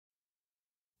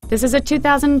This is a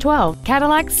 2012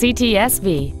 Cadillac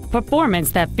CTS-V,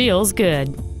 performance that feels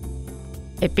good.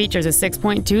 It features a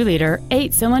 6.2-liter,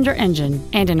 8-cylinder engine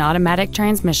and an automatic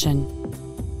transmission.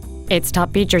 Its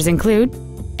top features include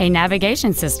a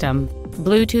navigation system,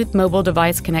 Bluetooth mobile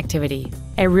device connectivity,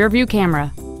 a rear-view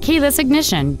camera, keyless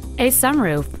ignition, a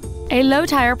sunroof, a low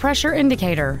tire pressure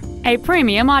indicator, a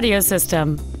premium audio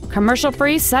system,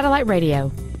 commercial-free satellite radio,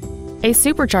 a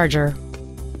supercharger,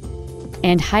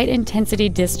 and high-intensity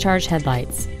discharge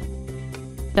headlights.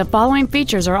 The following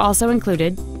features are also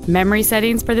included: memory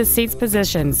settings for the seat's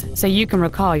positions so you can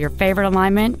recall your favorite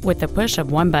alignment with the push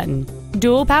of one button,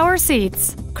 dual power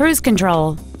seats, cruise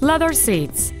control, leather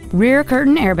seats, rear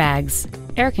curtain airbags,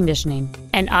 air conditioning,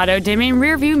 an auto-dimming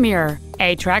rear-view mirror,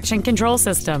 a traction control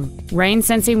system,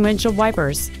 rain-sensing windshield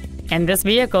wipers, and this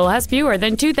vehicle has fewer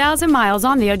than 2,000 miles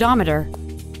on the odometer.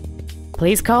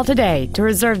 Please call today to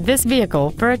reserve this vehicle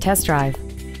for a test drive.